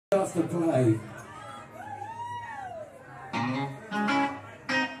starts to play.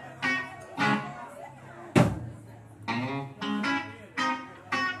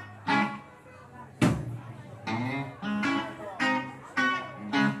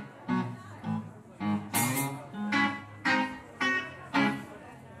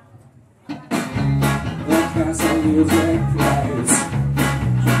 Castle music plays.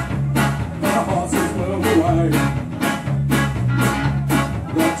 The horses move away.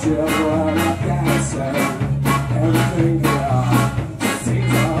 The children are dancing. Everything here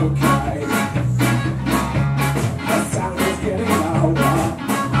seems okay. The sound is getting louder,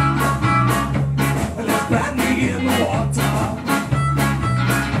 and there's brandy in the water.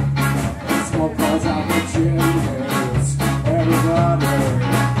 Smoke pours out the chimneys. Everybody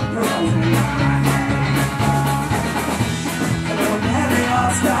rolling high.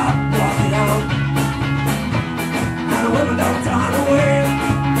 Stop walking out, and the women don't turn away.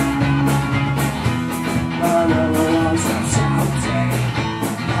 And everyone stops shouting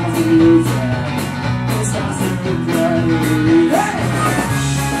as the music starts to play. Hey!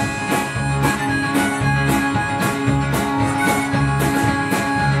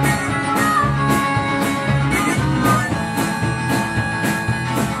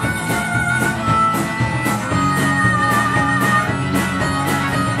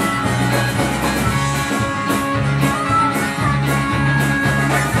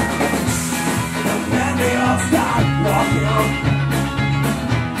 Walking on,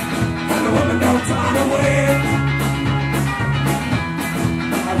 and the women don't turn away.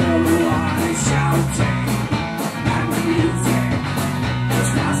 And everyone is shouting, and the music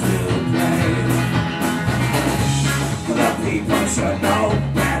starts to play. The people should know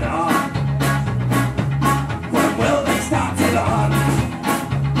better. When will they start to learn?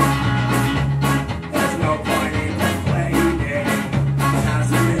 There's no point in complaining, as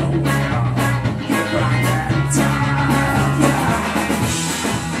the real winner, you grind and time.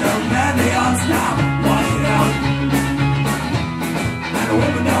 Stop walking out, and the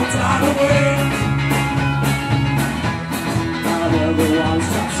women don't turn away. And everyone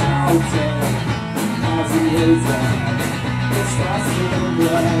stops shouting as the music starts to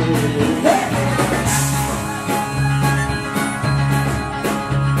play. Hey!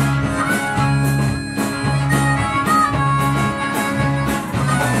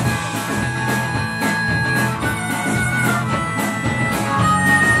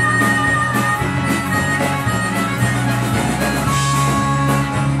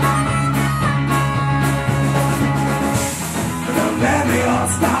 Let me all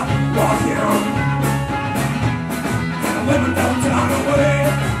stop walking on, and the women don't turn away.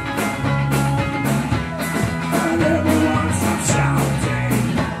 And everyone stops shouting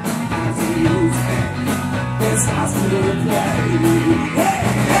as the music starts to play. Hey,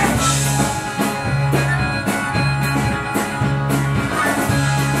 hey.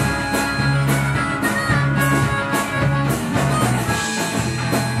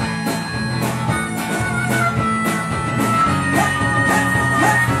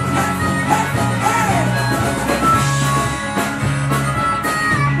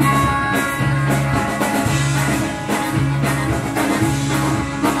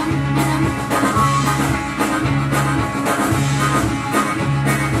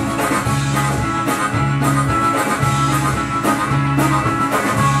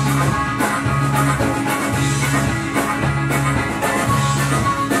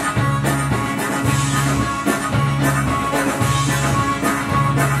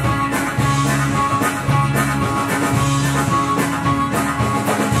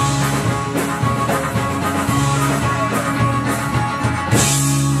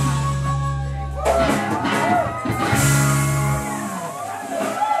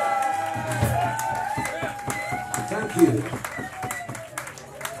 Thank you.